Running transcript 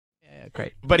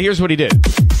great. But here's what he did.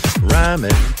 Rhyme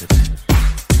it.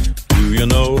 Do you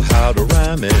know how to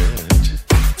rhyme it?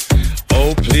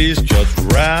 Oh, please just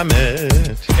rhyme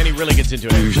it. And he really gets into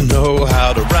it. Do you know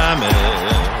how to rhyme it?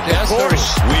 Yes, of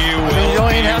course. we will. You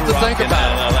don't even have to think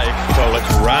about it. So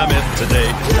let's rhyme it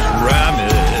today. Rhyme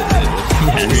it.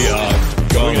 Yes.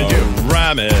 We are gonna do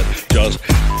rhyme it. Just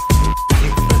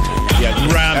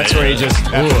rhyme that's it. Where he just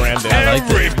rammed it.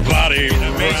 Everybody.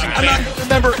 Amazing. I'm not going to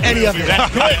remember any of it.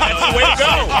 That's good. That's the way to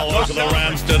go. All over the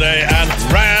rhymes today and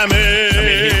rhyme it.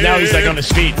 I mean, now he's like on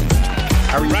his feet.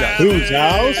 How are you guys? Whose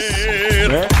house?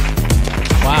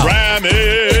 Wow. Rhyme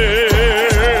it.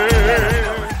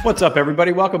 What's up,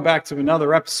 everybody? Welcome back to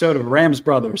another episode of Rams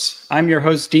Brothers. I'm your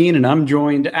host, Dean, and I'm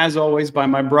joined, as always, by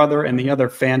my brother and the other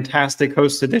fantastic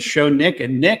host of this show, Nick.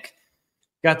 And Nick,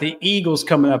 got the Eagles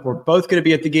coming up. We're both going to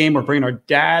be at the game. We're bringing our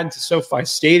dad to SoFi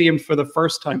Stadium for the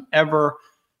first time ever.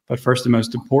 But first and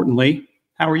most importantly,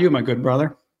 how are you, my good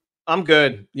brother? I'm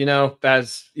good. You know,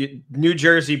 as New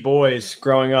Jersey boys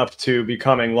growing up to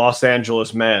becoming Los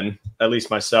Angeles men, at least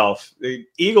myself, the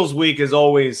Eagles week is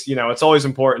always, it's always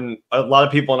important. A lot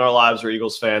of people in our lives are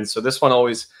Eagles fans. So this one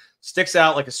always sticks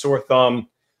out like a sore thumb.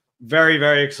 Very,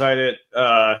 very excited,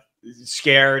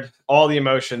 scared. All the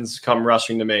emotions come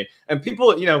rushing to me. And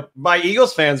people, my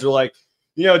Eagles fans are like,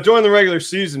 during the regular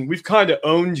season, we've kind of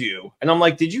owned you. And I'm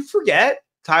like, did you forget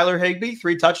Tyler Higbee,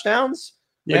 3 touchdowns?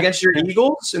 Against your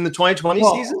Eagles in the 2020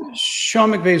 season?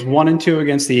 Sean McVay's 1-2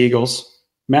 against the Eagles.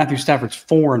 Matthew Stafford's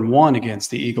 4-1 against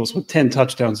the Eagles with 10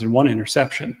 touchdowns and 1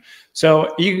 interception.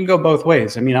 So you can go both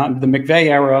ways. I mean, on the McVay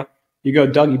era, you go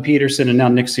Dougie Peterson and now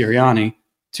Nick Sirianni,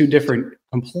 2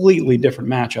 completely different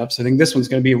matchups. I think this one's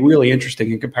going to be really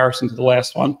interesting in comparison to the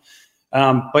last one.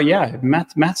 But yeah,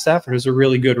 Matt Stafford has a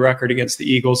really good record against the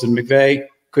Eagles, and McVay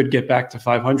could get back to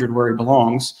 500 where he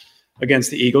belongs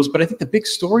against the Eagles. But I think the big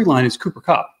storyline is Cooper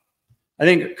Kupp. I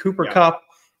think Cooper Kupp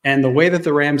and the way that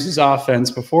the Rams'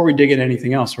 offense, before we dig into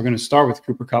anything else, we're going to start with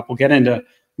Cooper Kupp. We'll get into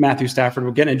Matthew Stafford.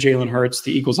 We'll get into Jalen Hurts,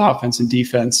 the Eagles' offense and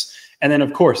defense, and then,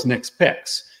 of course, Nick's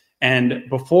picks. And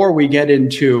before we get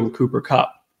into Cooper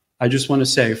Kupp, I just want to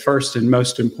say, first and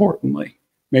most importantly,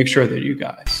 make sure that you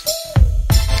guys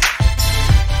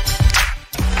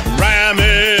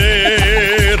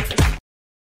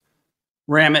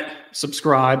ram it,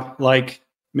 subscribe,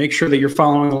 make sure that you're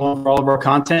following along for all of our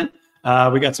content.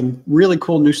 We got some really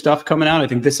cool new stuff coming out. I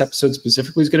think this episode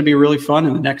specifically is going to be really fun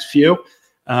in the next few.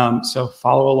 So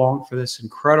follow along for this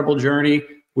incredible journey.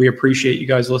 We appreciate you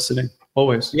guys listening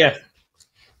always. Yeah.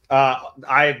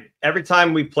 Every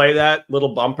time we play that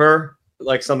little bumper,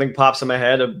 something pops in my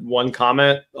head of one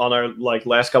comment on our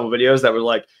last couple videos that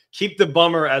were keep the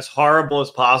bummer as horrible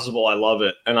as possible. I love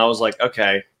it. And I was like,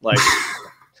 okay,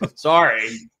 sorry,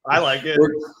 I like it.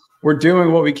 We're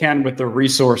doing what we can with the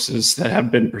resources that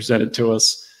have been presented to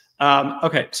us.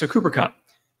 Okay, so Cooper Kupp.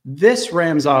 This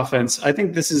Rams offense, I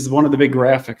think this is one of the big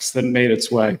graphics that made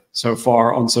its way so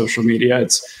far on social media.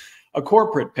 It's a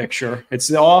corporate picture. It's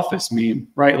the Office meme,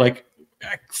 right?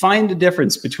 Find a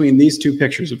difference between these 2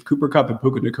 pictures of Cooper Kupp and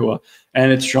Puka Nacua.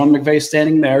 And it's Sean McVay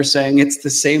standing there saying it's the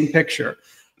same picture.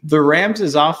 The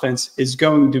Rams' offense is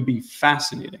going to be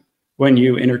fascinating when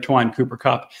you intertwine Cooper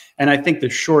Kupp. And I think the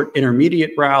short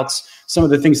intermediate routes, some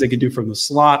of the things they could do from the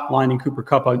slot, lining Cooper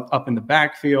Kupp up in the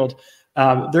backfield,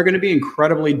 they're going to be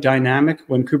incredibly dynamic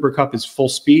when Cooper Kupp is full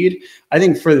speed. I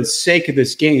think for the sake of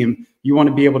this game, you want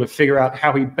to be able to figure out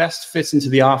how he best fits into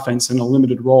the offense in a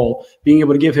limited role, being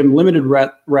able to give him limited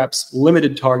reps,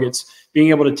 limited targets, being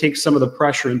able to take some of the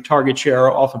pressure and target share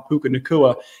off of Puka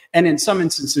Nacua, and in some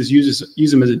instances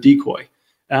use him as a decoy.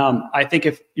 I think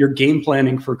if you're game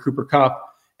planning for Cooper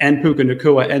Kupp and Puka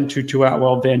Nacua and Tutu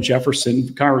Atwell, Van Jefferson,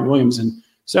 Kyron Williams, and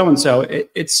so,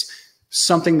 it's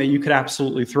something that you could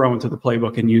absolutely throw into the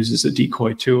playbook and use as a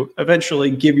decoy to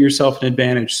eventually give yourself an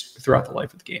advantage throughout the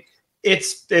life of the game.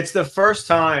 It's the first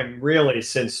time really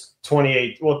since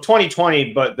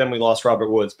 2020, but then we lost Robert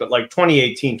Woods, but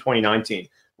 2018, 2019,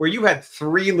 where you had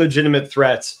 3 legitimate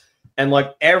threats and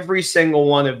every single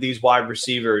one of these wide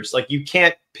receivers, you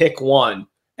can't pick one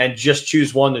and just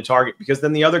choose one to target because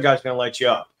then the other guy's going to light you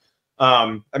up.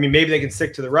 Maybe they can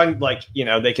stick to the run,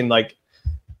 they can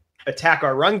attack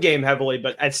our run game heavily,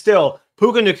 but still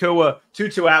Puka Nacua,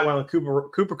 Tutu Atwell, and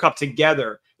Cooper Kupp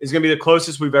together is going to be the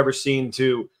closest we've ever seen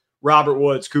to Robert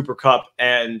Woods, Cooper Kupp,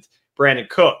 and Brandon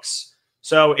Cooks.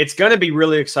 So it's going to be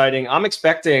really exciting. I'm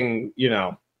expecting,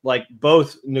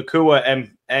 both Nacua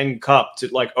and Kupp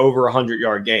to over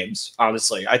 100-yard games.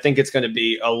 Honestly, I think it's going to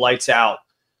be a lights out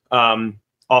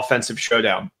offensive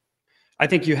showdown. I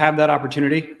think you have that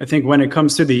opportunity. I think when it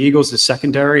comes to the Eagles, the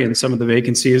secondary and some of the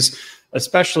vacancies,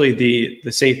 especially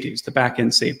the safeties, the back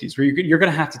end safeties, where you're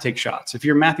going to have to take shots. If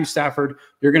you're Matthew Stafford,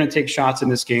 you're going to take shots in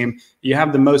this game. You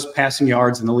have the most passing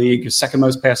yards in the league, second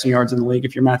most passing yards in the league.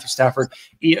 If you're Matthew Stafford,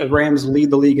 Rams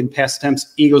lead the league in pass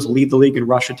attempts. Eagles lead the league in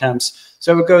rush attempts.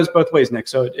 So it goes both ways, Nick.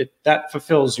 So that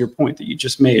fulfills your point that you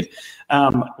just made.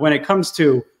 When it comes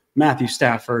to Matthew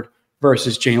Stafford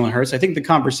versus Jalen Hurts, I think the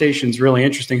conversation is really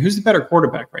interesting. Who's the better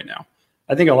quarterback right now?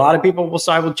 I think a lot of people will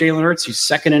side with Jalen Hurts. He's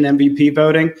second in MVP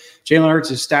voting. Jalen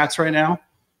Hurts' stats right now,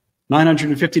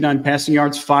 959 passing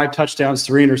yards, 5 touchdowns,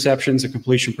 3 interceptions, a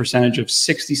completion percentage of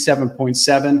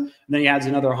 67.7. And then he adds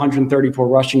another 134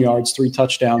 rushing yards, 3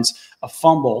 touchdowns, a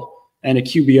fumble, and a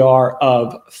QBR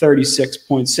of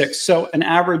 36.6. So an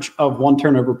average of 1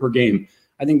 turnover per game.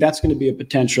 I think that's going to be a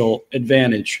potential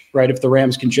advantage, right? If the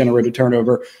Rams can generate a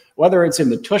turnover, whether it's in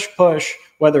the tush push,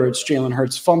 whether it's Jalen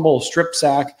Hurts fumble, strip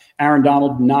sack, Aaron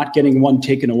Donald not getting one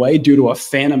taken away due to a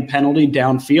phantom penalty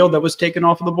downfield that was taken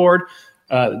off of the board,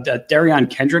 that Darion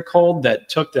Kendrick hold that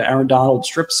took the Aaron Donald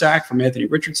strip sack from Anthony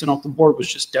Richardson off the board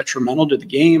was just detrimental to the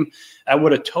game. That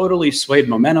would have totally swayed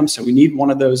momentum. So we need one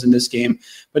of those in this game.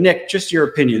 But Nick, just your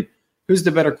opinion, who's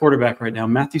the better quarterback right now,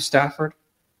 Matthew Stafford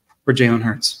or Jalen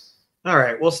Hurts? All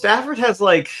right. Well, Stafford has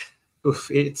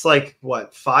it's 5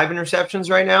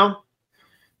 interceptions right now.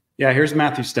 Yeah, here's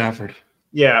Matthew Stafford.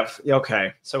 Yeah.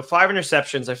 Okay. So 5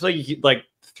 interceptions. I feel like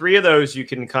 3 of those you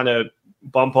can kind of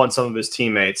bump on some of his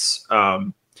teammates.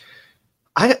 I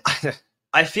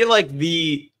feel like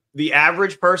the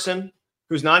average person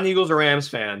who's not an Eagles or Rams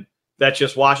fan that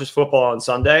just watches football on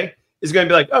Sunday is going to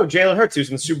be like, oh, Jalen Hurts, who's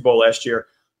in the Super Bowl last year.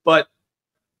 But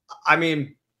I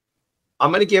mean,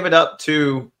 I'm going to give it up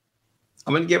to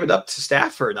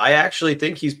Stafford. I actually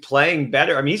think he's playing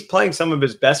better. I mean, he's playing some of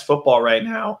his best football right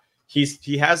now.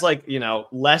 He has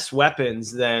less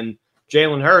weapons than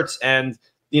Jalen Hurts. And,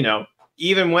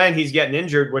 even when he's getting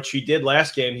injured, which he did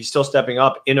last game, he's still stepping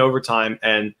up in overtime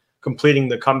and completing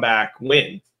the comeback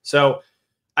win. So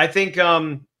I think,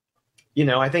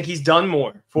 I think he's done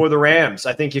more for the Rams.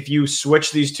 I think if you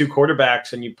switch these 2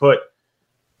 quarterbacks and you put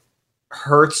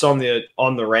Hurts on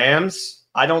the Rams,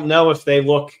 I don't know if they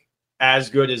look as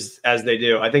good as they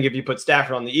do. I think if you put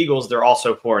Stafford on the Eagles, they're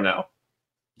also 4-0.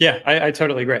 Yeah, I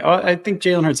totally agree. I think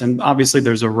Jalen Hurts, and obviously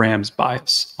there's a Rams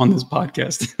bias on this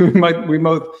podcast.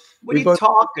 What are you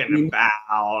talking about?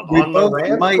 On the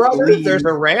Rams, brother? There's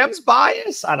a Rams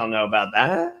bias? I don't know about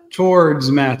that.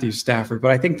 Towards Matthew Stafford, but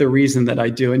I think the reason that I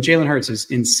do, and Jalen Hurts is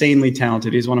insanely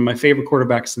talented. He's one of my favorite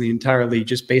quarterbacks in the entire league,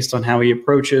 just based on how he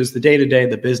approaches the day-to-day,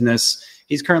 the business.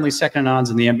 He's currently second in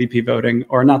odds in the MVP voting,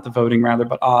 or not the voting rather,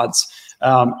 but odds.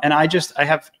 And I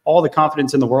have all the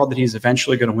confidence in the world that he's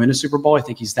eventually going to win a Super Bowl. I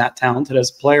think he's that talented as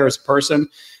a player, as a person.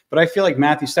 But I feel like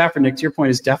Matthew Stafford, Nick, to your point,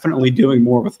 is definitely doing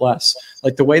more with less.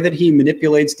 Like the way that he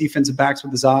manipulates defensive backs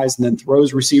with his eyes and then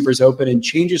throws receivers open and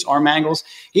changes arm angles.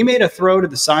 He made a throw to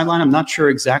the sideline. I'm not sure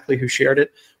exactly who shared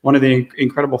it. One of the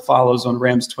incredible follows on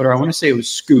Rams Twitter. I want to say it was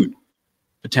Scoot,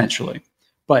 potentially.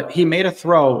 But he made a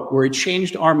throw where he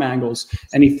changed arm angles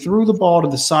and he threw the ball to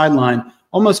the sideline,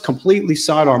 almost completely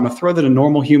sidearm, a throw that a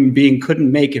normal human being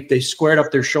couldn't make if they squared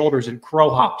up their shoulders and crow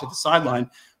hopped to the sideline.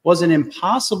 Was an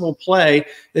impossible play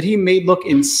that he made look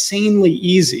insanely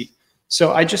easy.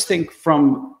 So I just think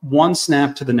from one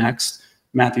snap to the next,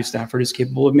 Matthew Stafford is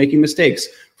capable of making mistakes.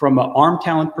 From an arm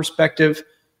talent perspective,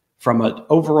 from an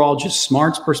overall just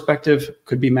smarts perspective,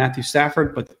 could be Matthew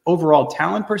Stafford, but the overall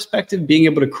talent perspective, being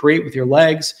able to create with your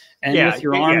legs and with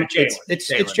your arm, it's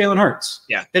Jalen Hurts.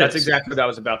 Yeah, that's exactly what I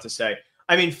was about to say.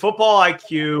 I mean, football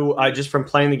IQ, just from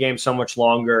playing the game so much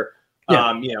longer.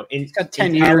 Yeah. He's got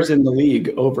 10 years in the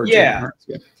league over. Yeah.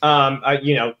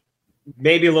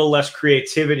 Maybe a little less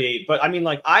creativity, but I mean,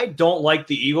 I don't like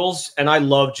the Eagles and I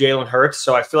love Jalen Hurts.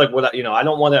 So I feel like I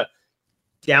don't want to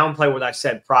downplay what I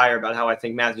said prior about how I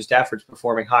think Matthew Stafford's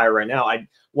performing higher right now.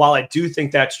 While I do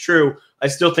think that's true, I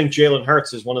still think Jalen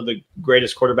Hurts is one of the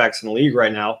greatest quarterbacks in the league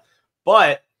right now.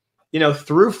 But,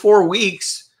 through 4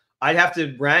 weeks, I'd have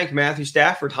to rank Matthew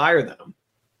Stafford higher than him.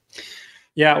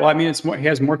 Yeah, well, I mean, he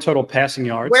has more total passing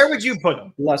yards. Where would you put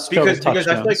him? Less because touchdowns.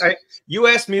 I feel like you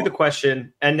asked me the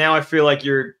question, and now I feel like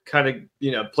you're kind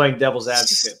of playing devil's advocate.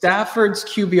 Stafford's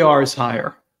QBR is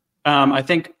higher. I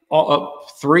think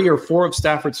 3 or 4 of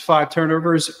Stafford's 5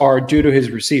 turnovers are due to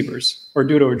his receivers, or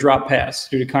due to a drop pass,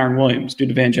 due to Kyron Williams, due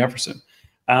to Van Jefferson.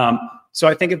 So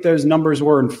I think if those numbers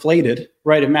were inflated,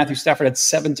 right, if Matthew Stafford had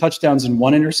 7 touchdowns and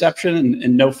 1 interception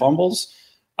and no fumbles,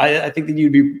 I think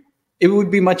that it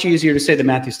would be much easier to say that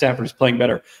Matthew Stafford is playing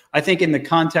better. I think in the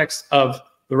context of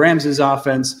the Rams'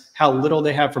 offense, how little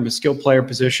they have from a skill player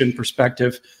position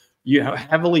perspective,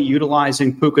 heavily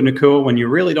utilizing Puka Nacua when you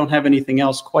really don't have anything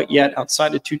else quite yet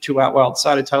outside of Tutu Atwell,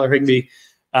 outside of Tyler Higbee.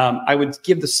 I would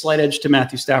give the slight edge to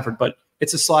Matthew Stafford, but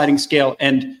it's a sliding scale.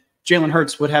 And Jalen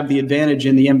Hurts would have the advantage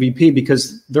in the MVP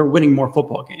because they're winning more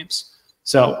football games.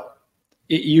 So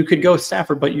you could go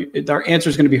Stafford, but our answer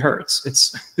is going to be Hurts.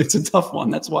 It's a tough one.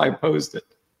 That's why I posed it.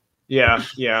 Yeah.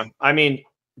 I mean,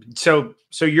 so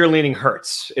you're leaning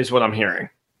Hurts is what I'm hearing.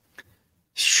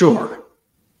 Sure.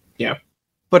 Yeah.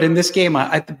 But in this game,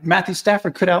 Matthew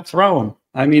Stafford could outthrow him.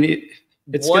 I mean,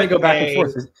 it's going to go back and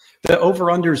forth. The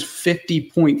over-under is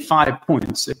 50.5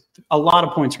 points. A lot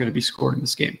of points are going to be scored in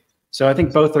this game. So I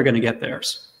think both are going to get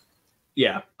theirs.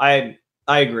 Yeah, I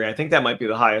agree. I think that might be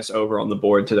the highest over on the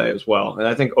board today as well. And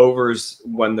I think overs,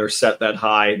 when they're set that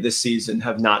high this season,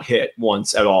 have not hit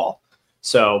once at all.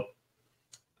 So,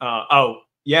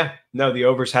 the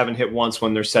overs haven't hit once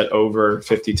when they're set over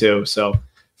 52. So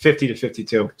 50 to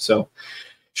 52. So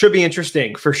should be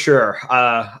interesting for sure.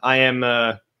 I'm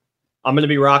going to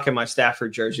be rocking my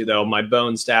Stafford jersey, though, my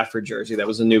Bone Stafford jersey. That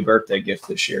was a new birthday gift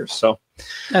this year. So,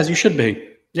 as you should be.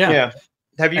 Yeah.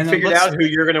 Have you figured out who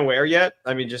you're going to wear yet?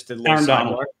 I mean, just a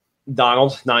little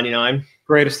Donald, 99.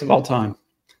 Greatest of all time.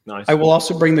 Nice. I will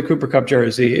also bring the Cooper Kupp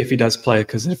jersey if he does play,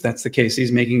 because if that's the case,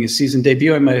 he's making his season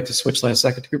debut. I might have to switch last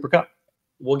second to Cooper Kupp.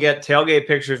 We'll get tailgate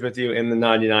pictures with you in the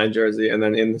 99 jersey, and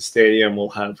then in the stadium we'll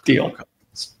have Deal. Cooper Kupp.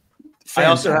 I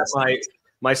also have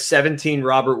my 17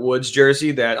 Robert Woods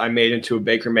jersey that I made into a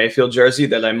Baker Mayfield jersey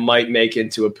that I might make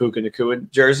into a Puka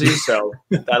Nacua jersey. So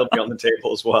that'll be on the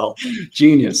table as well.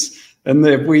 Genius. And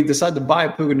if we decide to buy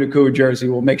a Puka Nacua jersey,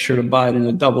 we'll make sure to buy it in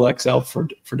a double XL for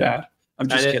Dad. I'm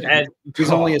just kidding.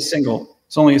 It's only a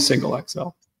single XL.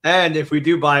 And if we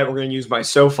do buy it, we're going to use my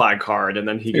SoFi card, and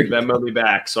then he can Venmo me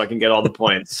back so I can get all the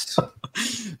points.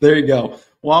 There you go.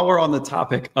 While we're on the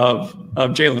topic of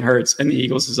Jalen Hurts and the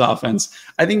Eagles' offense,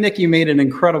 I think, Nick, you made an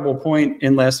incredible point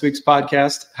in last week's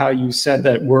podcast, how you said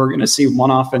that we're going to see one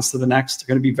offense to the next. They're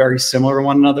going to be very similar to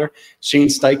one another. Shane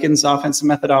Steichen's offensive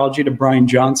methodology to Brian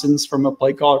Johnson's from a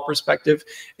play caller perspective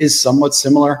is somewhat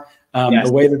similar. Yes.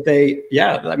 The way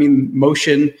that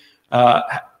motion,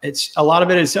 it's a lot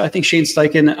of it is, I think Shane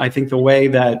Steichen, I think the way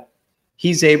that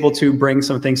he's able to bring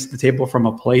some things to the table from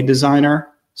a play designer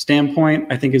standpoint,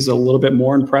 I think is a little bit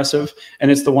more impressive.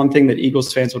 And it's the one thing that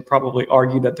Eagles fans would probably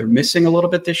argue that they're missing a little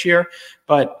bit this year,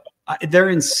 but they're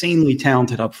insanely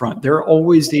talented up front. They're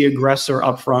always the aggressor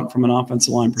up front from an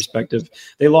offensive line perspective.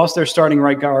 They lost their starting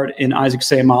right guard in Isaac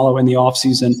Seumalo in the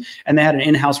offseason, and they had an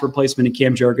in-house replacement in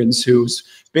Cam Jurgens, who's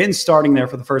been starting there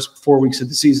for the first 4 weeks of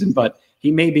the season, but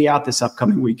he may be out this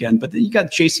upcoming weekend. But you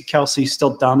got J.C. Kelsey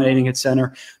still dominating at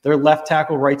center. Their left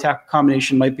tackle, right tackle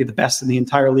combination might be the best in the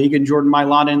entire league in Jordan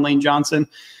Mailata and Lane Johnson.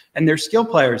 And their skill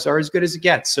players are as good as it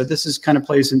gets. So this is kind of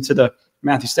plays into the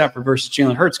Matthew Stafford versus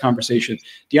Jalen Hurts conversation.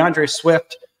 DeAndre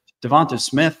Swift, Devonta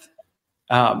Smith,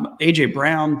 A.J.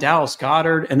 Brown, Dallas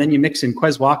Goedert, and then you mix in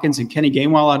Quez Watkins and Kenny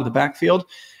Gainwell out of the backfield.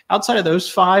 Outside of those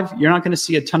five, you're not going to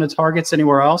see a ton of targets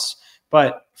anywhere else.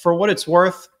 But for what it's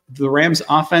worth, the Rams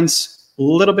offense, a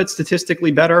little bit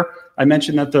statistically better. I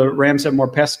mentioned that the Rams have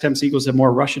more pass attempts, Eagles have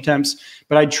more rush attempts,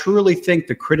 but I truly think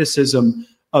the criticism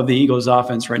of the Eagles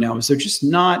offense right now is they're just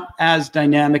not as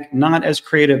dynamic, not as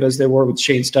creative as they were with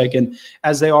Shane Steichen,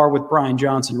 as they are with Brian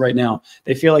Johnson right now.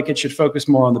 They feel like it should focus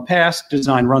more on the pass,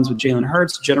 design runs with Jalen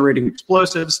Hurts, generating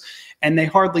explosives, and they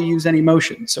hardly use any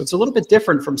motion. So it's a little bit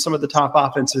different from some of the top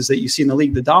offenses that you see in the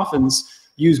league. The Dolphins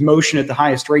use motion at the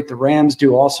highest rate. The Rams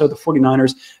do also, the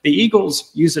 49ers. The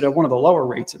Eagles use it at one of the lower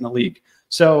rates in the league.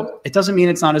 So it doesn't mean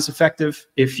it's not as effective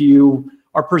if you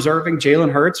are preserving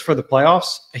Jalen Hurts for the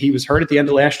playoffs. He was hurt at the end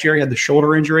of last year. He had the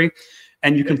shoulder injury,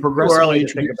 and you can progressively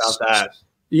think about that.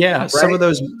 Yeah, right? some of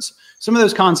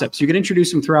those concepts you can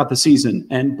introduce him throughout the season.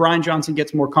 And Brian Johnson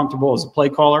gets more comfortable as a play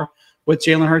caller with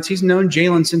Jalen Hurts. He's known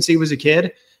Jalen since he was a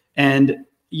kid, and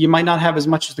you might not have as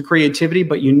much as the creativity,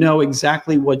 but you know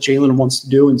exactly what Jalen wants to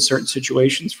do in certain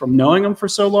situations from knowing him for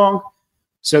so long.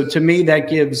 So to me, that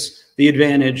gives the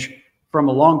advantage from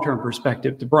a long-term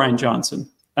perspective to Brian Johnson.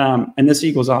 And this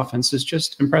Eagles offense is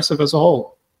just impressive as a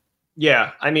whole.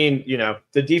 Yeah, I mean,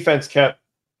 the defense kept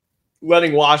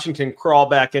letting Washington crawl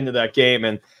back into that game,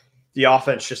 and the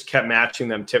offense just kept matching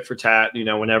them tit for tat.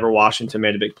 Whenever Washington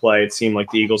made a big play, it seemed like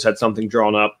the Eagles had something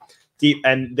drawn up.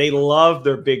 And they love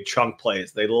their big chunk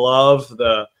plays. They love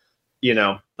the,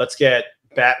 let's get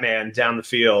Batman down the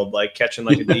field, like catching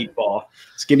like a deep ball.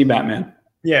 Skinny Batman.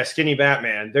 Yeah, skinny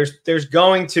Batman. There's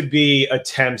going to be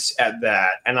attempts at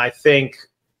that. And I think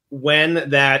when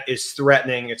that is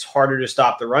threatening, it's harder to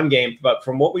stop the run game. But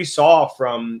from what we saw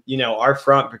from, our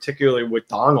front, particularly with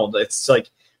Donald, it's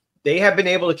like they have been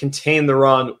able to contain the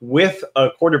run with a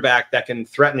quarterback that can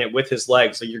threaten it with his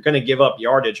legs. So you're going to give up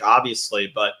yardage,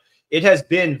 obviously, but it has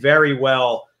been very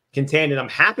well contained. And I'm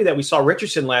happy that we saw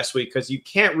Richardson last week because you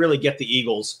can't really get the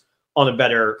Eagles on a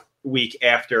better week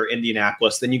after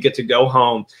Indianapolis. Then you get to go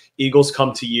home. Eagles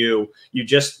come to you. You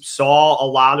just saw a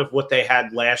lot of what they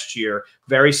had last year,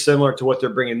 very similar to what they're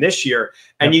bringing this year.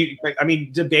 And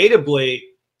debatably,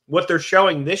 what they're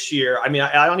showing this year, I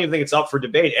don't even think it's up for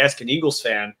debate. Ask an Eagles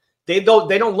fan. They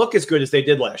don't look as good as they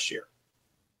did last year.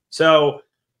 So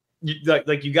you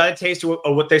got a taste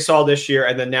of what they saw this year,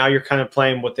 and then now you're kind of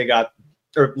playing what they got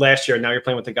or last year. And now you're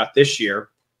playing what they got this year.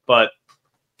 But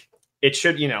it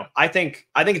should, I think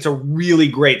it's a really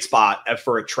great spot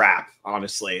for a trap.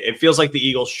 Honestly, it feels like the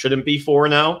Eagles shouldn't be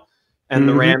 4-0, and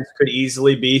the Rams could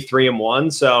easily be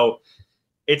 3-1. So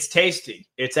it's tasty.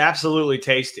 It's absolutely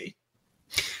tasty.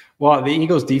 Well, the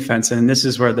Eagles defense, and this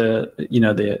is where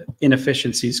the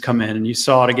inefficiencies come in, and you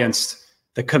saw it against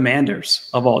the Commanders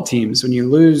of all teams. When you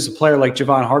lose a player like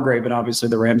Javon Hargrave, and obviously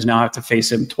the Rams now have to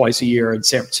face him twice a year in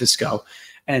San Francisco,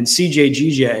 and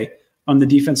CJ on the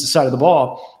defensive side of the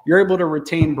ball, you're able to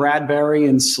retain Bradbury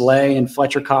and Slay and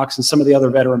Fletcher Cox and some of the other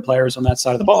veteran players on that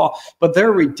side of the ball. But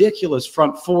their ridiculous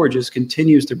front four just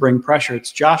continues to bring pressure.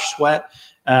 It's Josh Sweat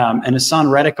and Hassan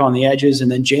Reddick on the edges,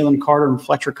 and then Jalen Carter and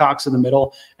Fletcher Cox in the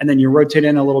middle. And then you rotate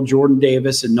in a little Jordan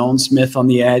Davis and Nolan Smith on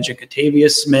the edge, and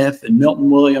Katavius Smith and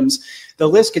Milton Williams. The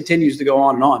list continues to go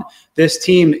on and on. This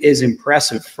team is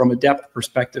impressive from a depth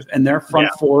perspective, and their front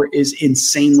four is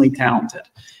insanely talented.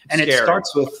 And it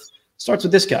starts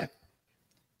with this guy.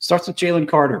 Starts with Jalen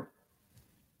Carter,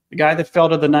 the guy that fell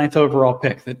to the 9th overall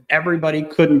pick that everybody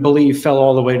couldn't believe fell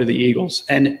all the way to the Eagles.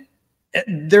 And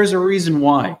there's a reason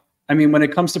why. I mean, when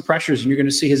it comes to pressures, and you're going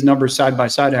to see his numbers side by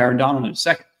side to Aaron Donald in a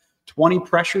second. 20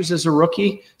 pressures as a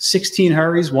rookie, 16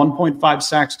 hurries, 1.5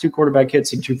 sacks, 2 quarterback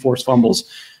hits, and 2 forced fumbles.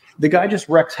 The guy just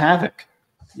wreaks havoc.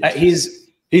 He's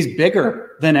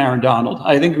bigger than Aaron Donald.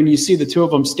 I think when you see the two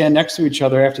of them stand next to each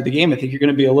other after the game, I think you're going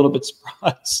to be a little bit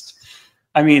surprised.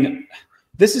 I mean,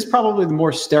 this is probably the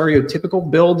more stereotypical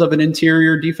build of an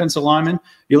interior defensive lineman.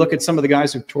 You look at some of the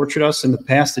guys who've tortured us in the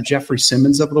past, the Jeffrey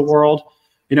Simmons of the world,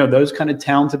 those kind of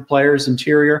talented players,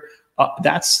 interior.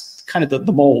 That's kind of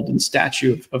the mold and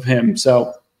statue of him.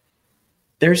 So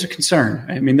there's a concern.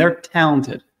 I mean, they're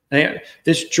talented.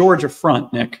 This Georgia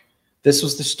front, Nick, this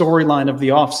was the storyline of the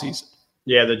offseason.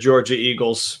 Yeah, the Georgia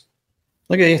Eagles.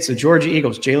 Look at it. It's the Georgia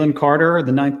Eagles. Jalen Carter,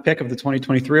 the 9th pick of the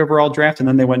 2023 overall draft. And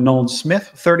then they went Nolan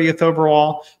Smith, 30th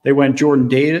overall. They went Jordan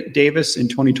Davis in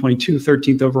 2022,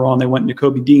 13th overall. And they went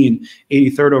Nakobe Dean,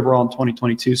 83rd overall in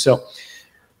 2022. So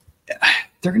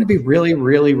they're going to be really,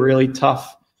 really, really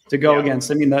tough to go against.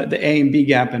 I mean, the A and B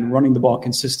gap and running the ball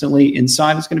consistently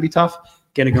inside is going to be tough.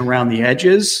 Getting around the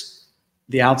edges,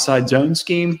 the outside zone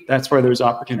scheme, that's where there's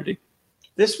opportunity.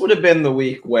 This would have been the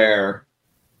week where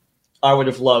I would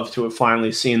have loved to have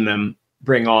finally seen them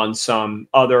bring on some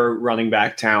other running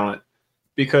back talent,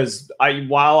 because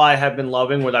while I have been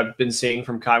loving what I've been seeing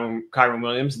from Kyron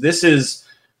Williams, this is,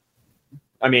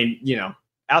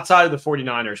 outside of the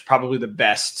 49ers, probably the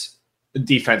best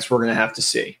defense we're going to have to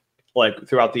see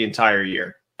throughout the entire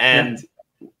year. And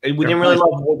we didn't really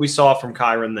love what we saw from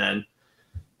Kyron then.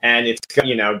 And it's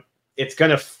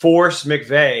going to force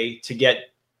McVay to get,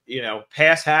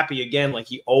 pass happy again like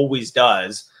he always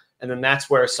does. And then that's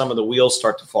where some of the wheels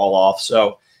start to fall off.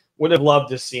 So would have loved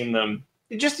to have seen them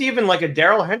just even like a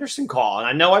Darrell Henderson call. And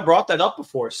I know I brought that up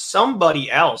before. Somebody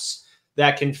else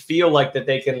that can feel like that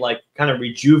they can kind of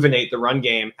rejuvenate the run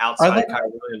game outside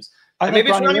Kyron Williams. Maybe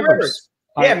it's Ronnie Rivers.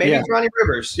 It's Ronnie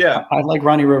Rivers. Yeah. I like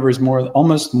Ronnie Rivers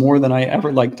almost more than I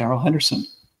ever liked Darrell Henderson.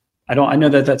 I know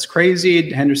that that's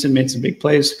crazy. Henderson made some big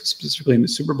plays, specifically in the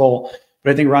Super Bowl,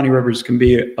 but I think Ronnie Rivers can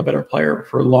be a better player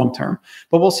for long term.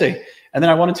 But we'll see. And then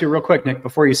I wanted to, real quick, Nick,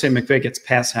 before you say McVay gets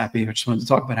pass happy, I just wanted to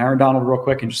talk about Aaron Donald real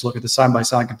quick and just look at the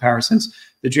side-by-side comparisons.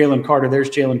 The Jalen Carter, there's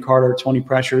Jalen Carter, 20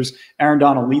 pressures. Aaron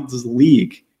Donald leads the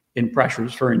league in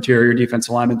pressures for interior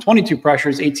defensive linemen. 22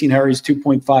 pressures, 18 hurries,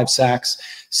 2.5 sacks,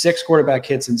 6 quarterback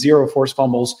hits, and 0 forced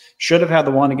fumbles. Should have had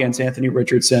the one against Anthony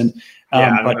Richardson.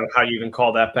 I don't know how you even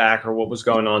call that back or what was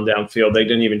going on downfield. They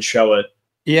didn't even show it.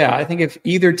 Yeah, I think if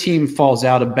either team falls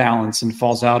out of balance and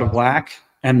falls out of whack,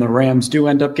 and the Rams do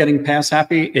end up getting pass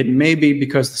happy, it may be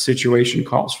because the situation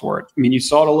calls for it. I mean, you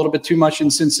saw it a little bit too much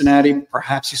in Cincinnati.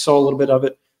 Perhaps you saw a little bit of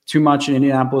it too much in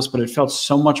Indianapolis, but it felt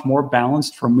so much more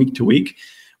balanced from week to week.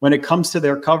 When it comes to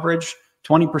their coverage,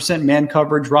 20% man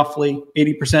coverage roughly,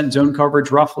 80% zone coverage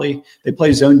roughly. They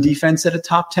play zone defense at a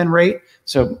top 10 rate.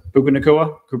 So Puka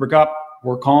Nacua, Cooper Kupp,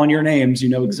 we're calling your names. You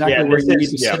know exactly where you need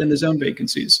to sit in the zone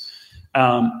vacancies.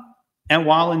 And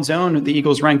while in zone, the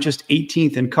Eagles rank just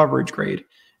 18th in coverage grade,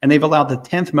 and they've allowed the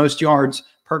 10th most yards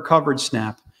per coverage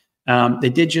snap. They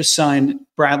did just sign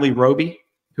Bradley Roby,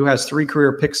 who has 3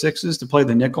 career pick sixes to play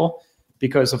the nickel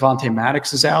because Avonte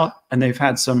Maddox is out, and they've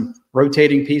had some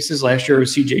rotating pieces. Last year it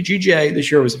was CJ GJ.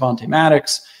 This year it was Avonte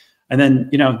Maddox. And then,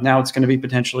 now it's going to be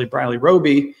potentially Bradley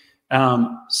Roby.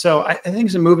 So I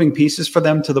think some moving pieces for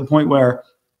them to the point where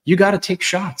you got to take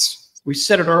shots. We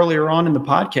said it earlier on in the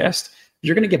podcast.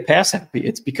 You're going to get pass happy.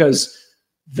 It's because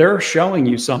they're showing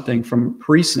you something from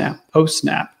pre-snap,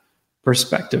 post-snap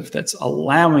perspective that's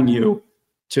allowing you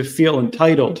to feel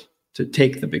entitled to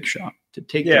take the big shot, to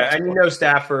take. Yeah, and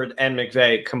Stafford and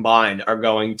McVay combined are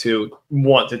going to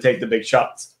want to take the big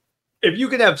shots. If you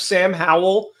could have Sam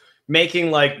Howell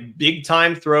making like big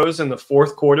time throws in the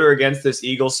fourth quarter against this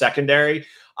Eagles secondary,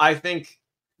 I think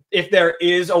if there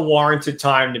is a warranted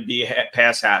time to be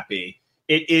pass happy,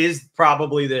 it is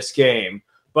probably this game.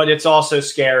 But it's also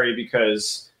scary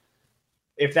because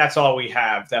if that's all we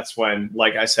have, that's when,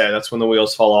 like I said, that's when the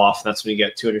wheels fall off. That's when you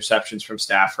get 2 interceptions from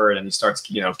Stafford and he starts,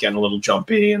 getting a little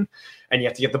jumpy and you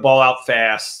have to get the ball out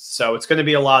fast. So it's going to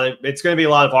be a lot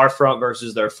of our front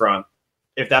versus their front,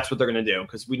 if that's what they're going to do.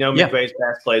 Because we know McVay's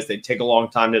pass plays, they take a long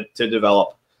time to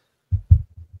develop.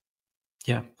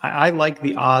 Yeah, I like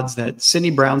the odds that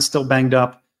Sidney Brown's still banged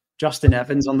up, Justin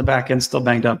Evans on the back end still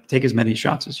banged up. Take as many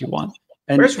shots as you want.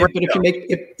 And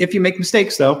if you make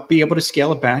mistakes, though, be able to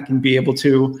scale it back and be able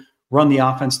to run the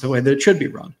offense the way that it should be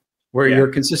run, where you're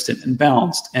consistent and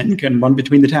balanced and can run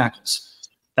between the tackles.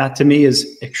 That to me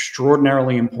is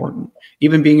extraordinarily important.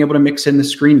 Even being able to mix in the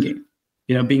screen game,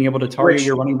 being able to target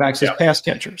your running backs as pass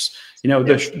catchers,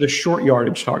 the short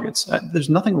yardage targets. There's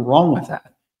nothing wrong with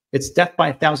that. It's death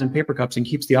by 1,000 paper cups and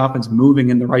keeps the offense moving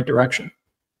in the right direction.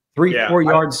 3-4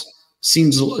 yards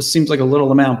seems like a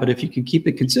little amount, but if you can keep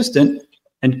it consistent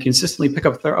and consistently pick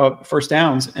up first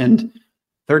downs and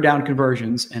third down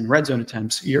conversions and red zone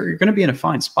attempts, you're going to be in a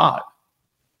fine spot.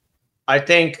 I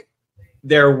think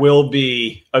there will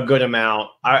be a good amount.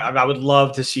 I would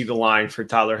love to see the line for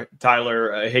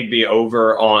Tyler Higbee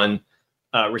over on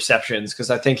receptions, because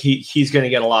I think he's going to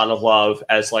get a lot of love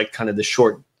as like kind of the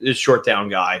short down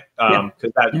guy.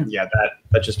 Because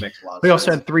that just makes a lot of sense. We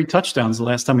also had 3 touchdowns the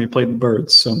last time we played the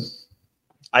Birds, so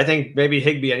I think maybe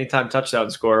Higbee anytime touchdown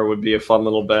scorer would be a fun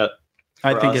little bet.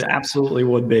 I think it absolutely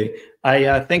would be.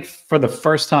 I think for the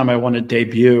first time I want to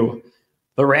debut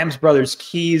the Rams brothers'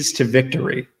 keys to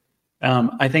victory.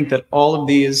 I think that all of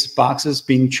these boxes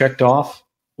being checked off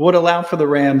would allow for the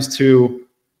Rams to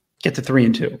get to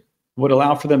 3-2. Would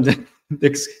allow for them to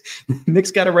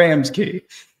Nick's got a Rams key.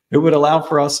 It would allow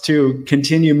for us to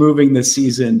continue moving this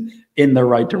season in the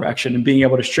right direction and being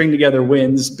able to string together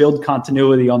wins, build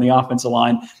continuity on the offensive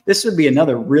line. This would be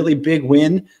another really big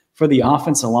win for the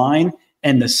offensive line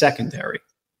and the secondary.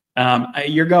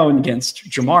 You're going against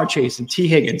Jamar Chase and T.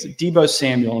 Higgins and Deebo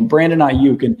Samuel and Brandon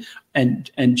Ayuk and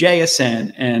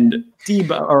JSN and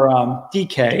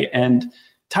DK and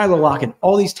Tyler Lockett,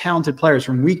 all these talented players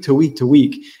from week to week to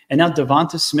week. And now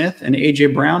Devonta Smith and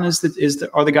AJ Brown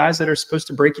are the guys that are supposed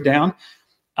to break you down.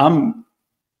 I'm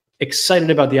excited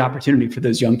about the opportunity for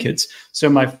those young kids. So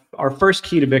our first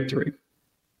key to victory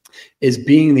is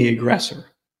being the aggressor,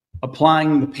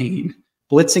 applying the pain,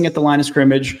 blitzing at the line of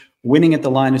scrimmage, winning at the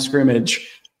line of scrimmage,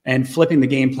 and flipping the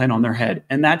game plan on their head.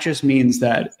 And that just means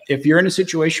that if you're in a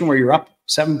situation where you're up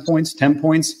 7 points, 10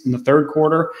 points in the third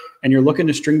quarter, and you're looking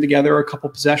to string together a couple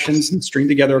possessions and string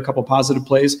together a couple positive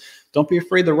plays, don't be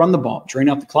afraid to run the ball, drain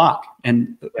out the clock.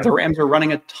 And the Rams are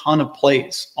running a ton of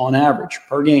plays on average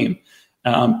per game.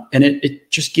 And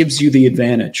it just gives you the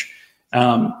advantage.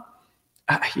 I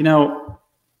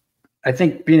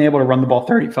think being able to run the ball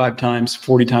 35 times,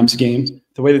 40 times a game,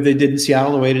 the way that they did in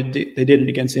Seattle, the way they did it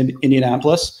against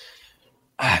Indianapolis,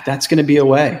 that's going to be a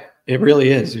way. It really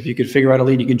is. If you could figure out a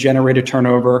lead, you can generate a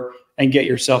turnover and get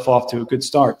yourself off to a good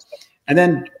start. And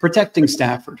then protecting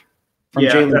Stafford from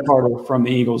Jalen Carter from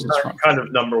the Eagles is kind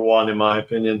of number one, in my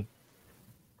opinion.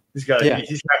 He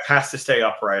has to stay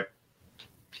upright.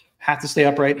 Have to stay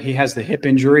upright. He has the hip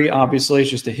injury. Obviously,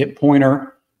 it's just a hip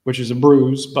pointer, which is a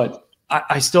bruise. But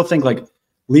I still think like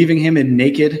leaving him in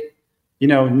naked,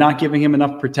 not giving him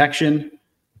enough protection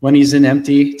when he's in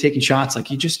empty, taking shots, like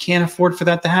you just can't afford for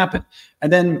that to happen.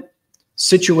 And then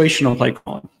situational play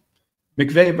calling.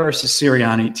 McVay versus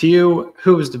Sirianni. To you,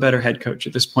 who is the better head coach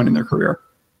at this point in their career?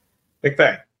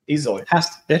 McVay, easily.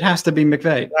 It has to be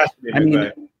McVay. I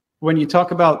mean, when you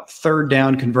talk about third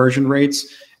down conversion rates,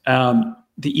 the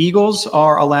Eagles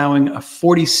are allowing a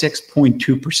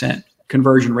 46.2%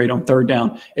 conversion rate on third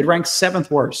down. It ranks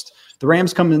 7th worst. The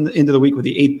Rams come into the week with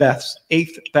the eighth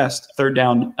best third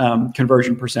down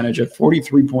conversion percentage at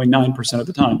 43.9% of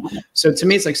the time. So to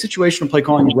me, it's like situational play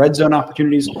calling, red zone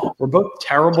opportunities. We're both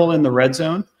terrible in the red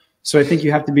zone. So I think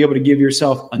you have to be able to give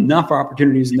yourself enough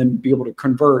opportunities and then be able to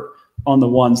convert on the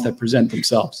ones that present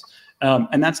themselves.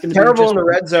 And that's going to be terrible in the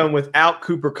red zone without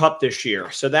Cooper Kupp this year.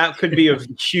 So that could be a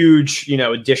huge,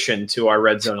 addition to our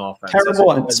red zone offense.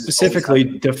 Terrible and specifically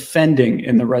defending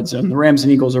in the red zone. The Rams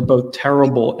and Eagles are both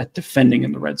terrible at defending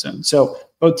in the red zone. So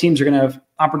both teams are going to have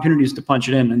opportunities to punch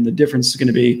it in, and the difference is going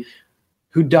to be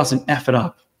who doesn't F it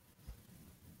up.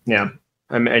 Yeah.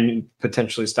 And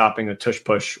potentially stopping a tush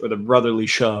push or the brotherly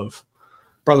shove.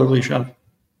 Brotherly shove.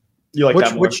 You like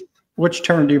that more? Which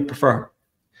term do you prefer?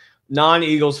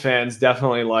 Non-Eagles fans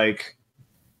definitely like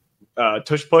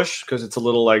tush push because it's a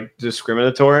little like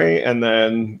discriminatory, and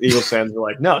then Eagles fans are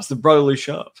like, no, it's the brotherly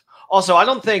shove. Also, I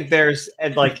don't think there's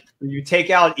like you take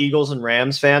out Eagles and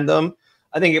Rams fandom.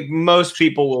 I think most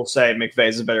people will say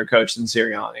McVay's a better coach than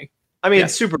Sirianni. I mean,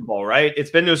 It's Super Bowl, right?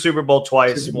 It's been to a Super Bowl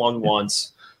twice, won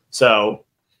once. So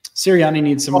Sirianni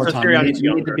needs some more time.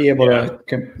 You need to be able to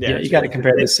you got to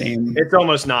compare the same. It's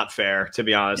almost not fair, to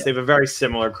be honest. They have a very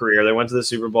similar career. They went to the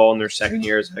Super Bowl in their second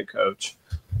year as head coach.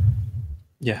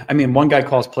 Yeah, I mean, one guy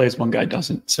calls plays, one guy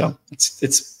doesn't. So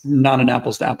it's not an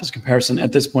apples to apples comparison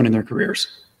at this point in their careers.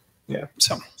 Yeah.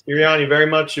 So Sirianni very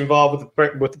much involved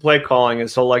with the play calling,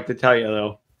 as he'll like to tell you,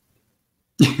 though.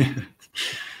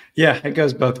 Yeah, it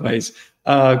goes both ways.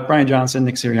 Brian Johnson,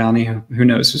 Nick Sirianni, who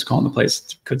knows who's calling the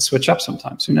plays, could switch up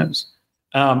sometimes. Who knows?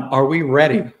 Are we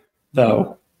ready,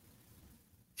 though,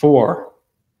 for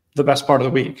the best part of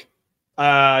the week?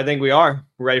 I think we are.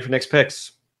 We're ready for Nick's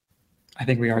picks. I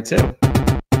think we are, too.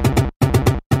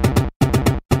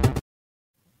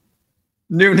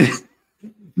 New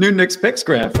Nick's picks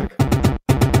graphic.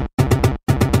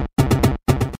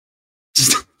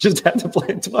 Just had to play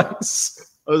it twice.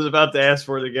 I was about to ask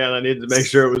for it again. I needed to make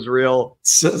sure it was real.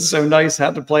 So nice.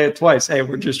 Had to play it twice. Hey,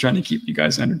 we're just trying to keep you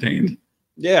guys entertained.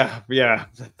 Yeah.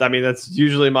 I mean, that's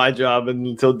usually my job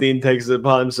until Dean takes it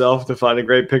upon himself to find a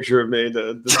great picture of me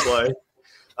to display.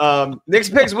 Nick's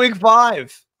Picks Week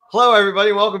 5. Hello,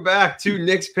 everybody. Welcome back to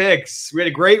Nick's Picks. We had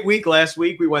a great week last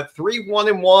week. We went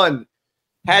 3-1-1.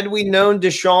 Had we known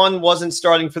Deshaun wasn't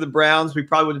starting for the Browns, we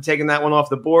probably would have taken that one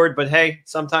off the board. But, hey,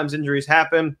 sometimes injuries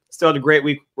happen. Still had a great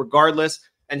week regardless.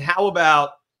 And how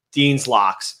about Dean's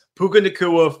locks? Puka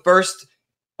Nacua first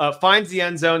finds the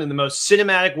end zone in the most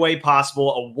cinematic way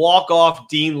possible, a walk-off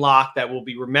Dean lock that will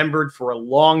be remembered for a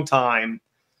long time.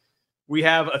 We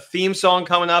have a theme song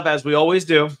coming up, as we always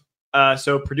do.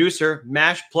 So, producer,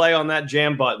 mash play on that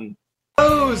jam button.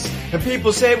 And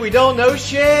people say we don't know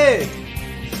shit,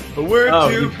 but we're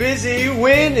too busy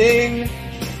winning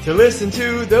to listen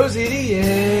to those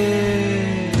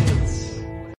idiots.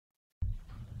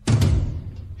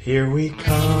 Here we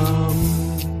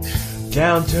come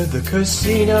down to the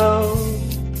casino.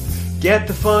 Get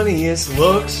the funniest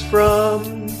looks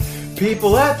from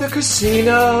people at the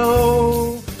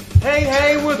casino.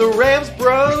 Hey, we're the Rams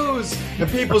bros. And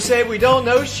people say we don't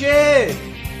know shit,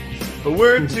 but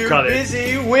we're too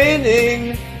busy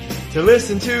winning to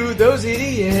listen to those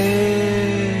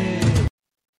idiots.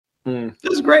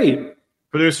 This is great.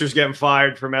 Producer's getting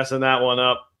fired for messing that one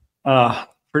up.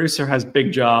 Producer has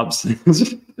big jobs.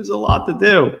 There's a lot to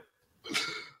do.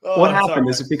 What happened?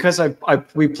 Is it because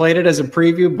we played it as a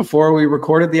preview before we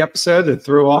recorded the episode that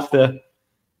threw off the...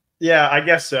 Yeah, I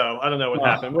guess so. I don't know what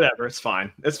happened. Whatever. It's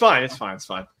fine. It's fine.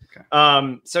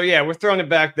 Okay. So, yeah, we're throwing it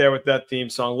back there with that theme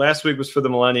song. Last week was for the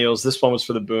millennials. This one was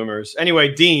for the boomers.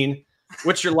 Anyway, Dean,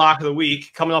 what's your lock of the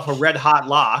week? Coming off a red-hot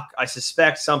lock, I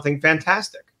suspect something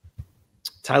fantastic.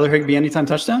 Tyler Higbee anytime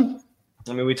touchdown?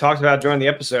 I mean, we talked about it during the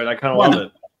episode. I kind of love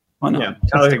it. Why not? Yeah,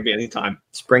 Tyler Higbee anytime.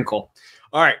 Sprinkle.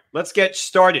 All right, let's get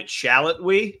started, shall it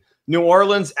we? New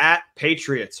Orleans at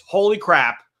Patriots. Holy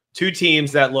crap. Two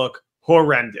teams that look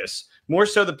horrendous. More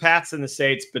so the Pats than the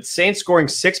Saints, but Saints scoring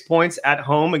 6 points at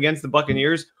home against the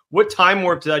Buccaneers. What time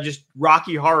warp did I just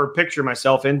Rocky Horror picture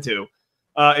myself into?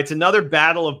 It's another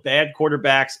battle of bad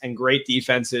quarterbacks and great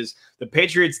defenses. The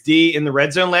Patriots D in the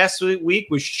red zone last week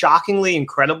was shockingly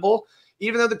incredible.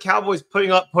 Even though the Cowboys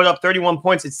put up 31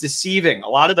 points, it's deceiving. A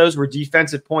lot of those were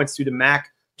defensive points due to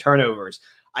Mac turnovers.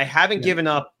 I haven't given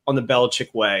up on the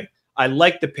Belichick way. I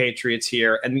like the Patriots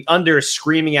here, and the under is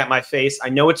screaming at my face. I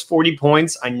know it's 40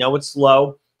 points. I know it's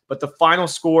low, but the final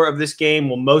score of this game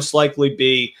will most likely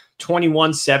be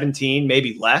 21-17,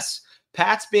 maybe less.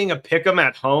 Pats being a pick'em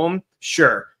at home,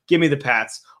 sure, give me the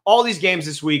Pats. All these games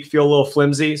this week feel a little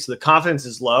flimsy, so the confidence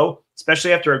is low,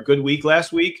 especially after a good week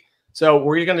last week. So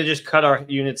we're going to just cut our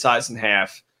unit size in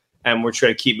half, and we're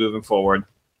trying to keep moving forward.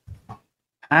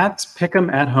 Pats pick 'em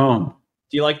at home.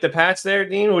 Do you like the Pats there,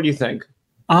 Dean? What do you think?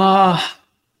 I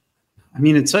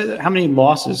mean, it's how many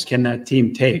losses can that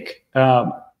team take?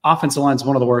 Offensive line is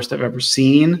one of the worst I've ever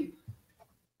seen.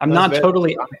 I'm not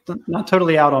totally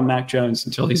out on Mac Jones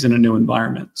until he's in a new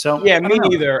environment. So yeah, me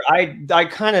neither.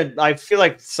 I feel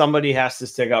like somebody has to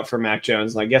stick up for Mac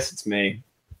Jones, and I guess it's me.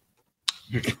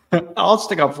 I'll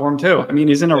stick up for him too. I mean,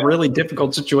 he's in a really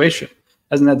difficult situation.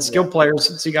 Hasn't had skill players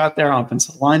since he got there.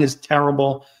 Offensive line is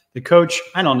terrible. The coach,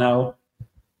 I don't know.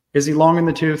 Is he long in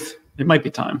the tooth? It might be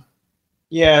time.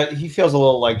 Yeah, he feels a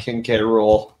little like King K.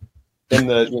 Rool in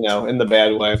the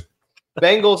bad way.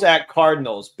 Bengals at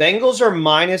Cardinals. Bengals are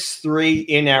 -3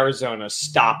 in Arizona.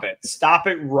 Stop it. Stop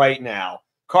it right now.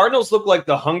 Cardinals look like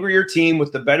the hungrier team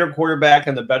with the better quarterback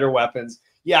and the better weapons.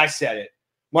 Yeah, I said it.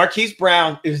 Marquise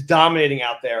Brown is dominating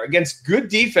out there against good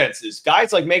defenses.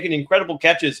 Guys like making incredible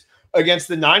catches against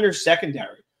the Niners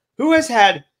secondary. Who has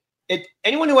had it?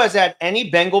 Anyone who has had any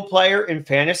Bengal player in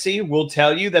fantasy will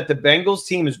tell you that the Bengals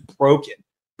team is broken.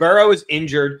 Burrow is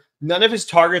injured. None of his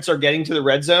targets are getting to the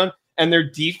red zone, and their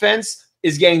defense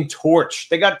is getting torched.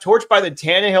 They got torched by the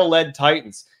Tannehill-led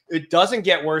Titans. It doesn't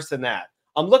get worse than that.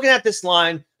 I'm looking at this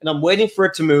line, and I'm waiting for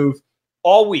it to move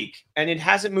all week, and it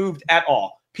hasn't moved at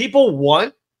all. People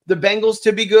want the Bengals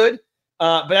to be good,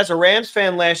 but as a Rams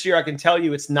fan last year, I can tell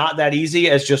you it's not that easy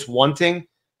as just wanting.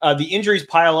 The injuries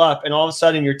pile up, and all of a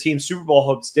sudden your team's Super Bowl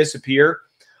hopes disappear.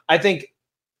 I think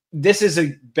this is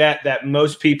a bet that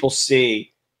most people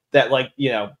see that,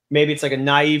 maybe it's like a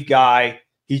naive guy.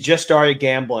 He just started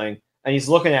gambling, and he's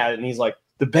looking at it, and he's like,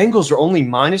 the Bengals are only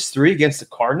 -3 against the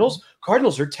Cardinals?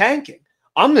 Cardinals are tanking.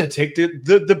 I'm going to take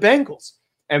the Bengals.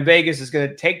 And Vegas is going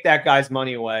to take that guy's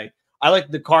money away. I like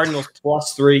the Cardinals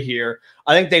 +3 here.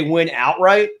 I think they win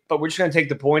outright, but we're just going to take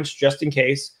the points just in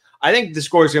case. I think the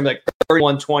score is going to be like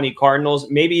 31-20 Cardinals,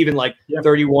 maybe even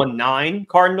 31-9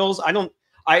 Cardinals.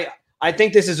 I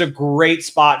think this is a great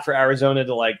spot for Arizona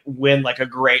to win a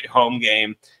great home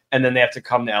game, and then they have to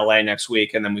come to LA next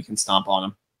week, and then we can stomp on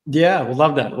them. Yeah, we'll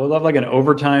love that. We'll love an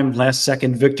overtime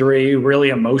last-second victory, really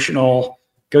emotional,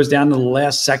 goes down to the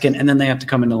last second, and then they have to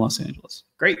come into Los Angeles.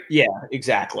 Great. Yeah,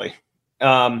 exactly.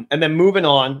 And then moving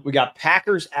on, we got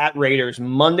Packers at Raiders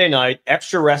Monday night,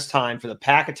 extra rest time for the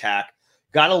Pack Attack.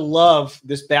 Gotta love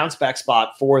this bounce back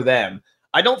spot for them.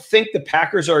 I don't think the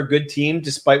Packers are a good team,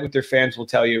 despite what their fans will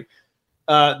tell you.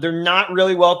 They're not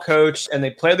really well coached, and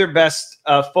they play their best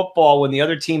football when the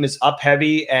other team is up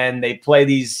heavy and they play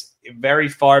these very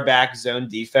far back zone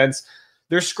defense.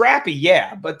 They're scrappy,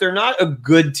 yeah, but they're not a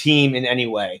good team in any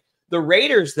way. The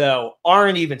Raiders, though,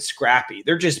 aren't even scrappy.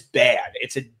 They're just bad.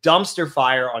 It's a dumpster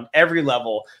fire on every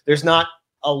level. There's not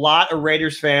a lot of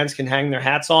Raiders fans can hang their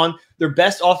hats on. Their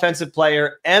best offensive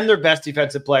player and their best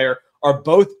defensive player are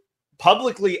both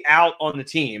publicly out on the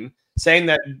team, saying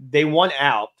that they want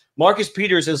out. Marcus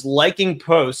Peters is liking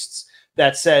posts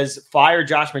that says fire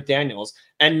Josh McDaniels,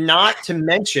 and not to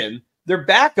mention their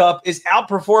backup is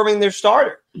outperforming their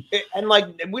starter. And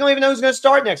we don't even know who's going to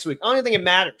start next week. I don't even think it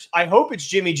matters. I hope it's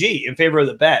Jimmy G in favor of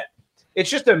the bet. It's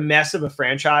just a mess of a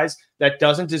franchise that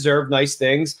doesn't deserve nice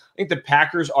things. I think the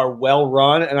Packers are well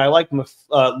run, and I like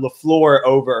LaFleur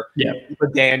over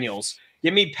Daniels.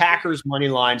 Give me Packers money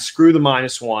line. Screw the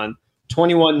 -1.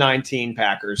 21-19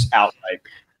 Packers outright.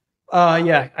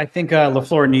 I think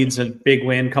LaFleur needs a big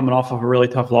win coming off of a really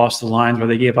tough loss to the Lions where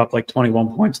they gave up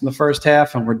 21 points in the first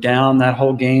half, and we're down that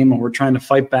whole game, and we're trying to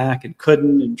fight back and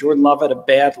couldn't. And Jordan Love had a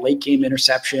bad late game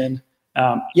interception.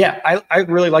 I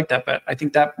really like that bet. I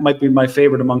think that might be my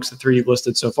favorite amongst the three you've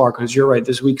listed so far, because you're right.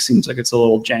 This week seems like it's a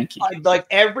little janky.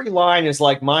 Every line is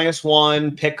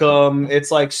 -1, pick 'em.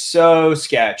 It's so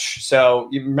sketch. So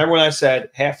you remember when I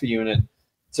said half a unit.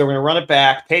 So we're going to run it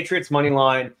back. Patriots money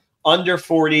line. Under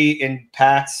 40 in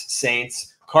Pats,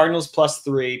 Saints, Cardinals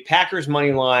 +3, Packers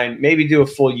money line. Maybe do a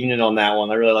full unit on that one.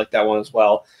 I really like that one as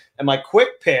well. And my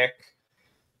quick pick,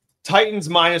 Titans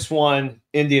 -1,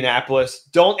 Indianapolis.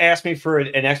 Don't ask me for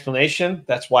an explanation.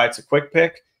 That's why it's a quick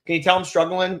pick. Can you tell I'm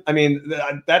struggling? I mean,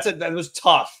 that was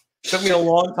tough. It took me a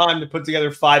long time to put together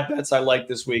 5 bets I liked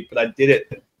this week, but I did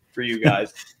it for you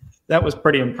guys. That was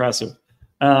pretty impressive.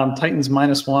 Titans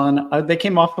 -1. They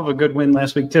came off of a good win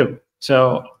last week too.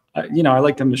 So, I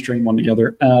like them to string one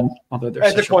together. Although they're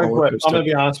it's a coin flip. I'm going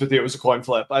to be honest with you. It was a coin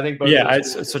flip. I think.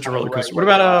 It's such a roller coaster. What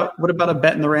about a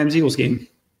bet in the Rams Eagles game?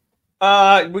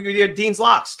 We did Dean's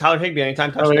locks. Tyler Higbee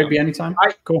anytime touchdown. Higbee anytime.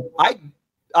 Cool. I'm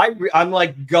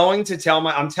going to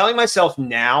I'm telling myself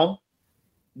now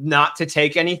not to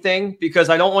take anything because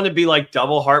I don't want to be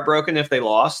double heartbroken if they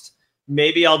lost.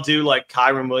 Maybe I'll do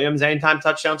Kyron Williams anytime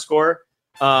touchdown score.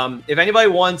 If anybody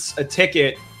wants a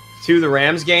ticket to the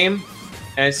Rams game,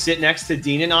 and sit next to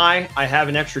Dean and I have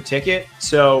an extra ticket.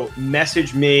 So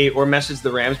message me or message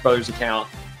the Rams Brothers account.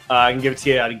 I can give it to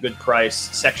you at a good price.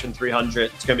 Section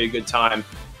 300. It's going to be a good time.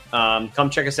 Come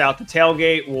check us out. The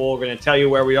tailgate. We're going to tell you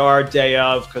where we are day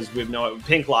of because we have no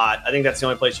Pink Lot. I think that's the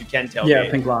only place you can tailgate. Yeah,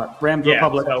 Pink Lot. Rams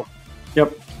Republic. So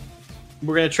yep.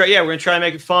 we're going to try. Yeah, we're going to try and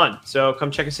make it fun. So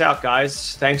come check us out,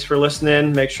 guys. Thanks for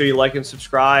listening. Make sure you like and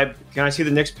subscribe. Can I see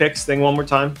the Knicks picks thing one more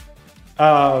time?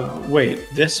 Wait,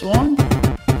 this one?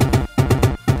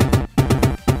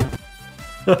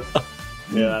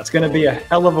 Yeah, it's going to be a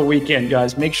hell of a weekend,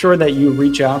 guys. Make sure that you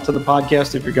reach out to the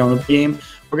podcast if you're going to the game.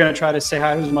 We're going to try to say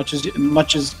hi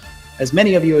to as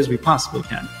many of you as we possibly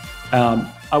can.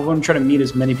 I want to try to meet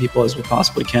as many people as we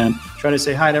possibly can. Try to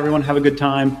say hi to everyone, have a good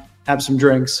time, have some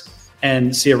drinks,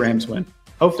 and see a Rams win.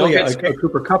 Hopefully a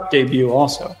Cooper Kupp debut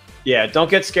also. Yeah, don't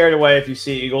get scared away if you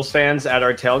see Eagles fans at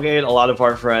our tailgate. A lot of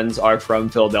our friends are from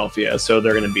Philadelphia, so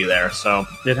they're going to be there. So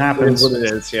it happens. What it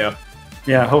is, yeah.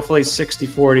 Yeah, hopefully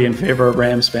 60-40 in favor of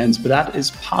Rams fans, but that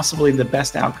is possibly the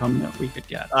best outcome that we could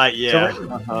get. Yeah.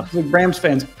 So, Rams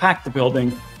fans, pack the building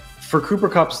for Cooper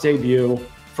Kupp's debut,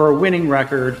 for a winning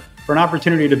record, for an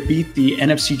opportunity to beat the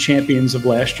NFC champions of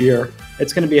last year.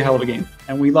 It's going to be a hell of a game,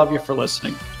 and we love you for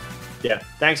listening. Yeah.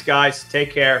 Thanks, guys.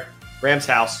 Take care. Rams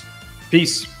house.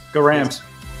 Peace. Go Rams.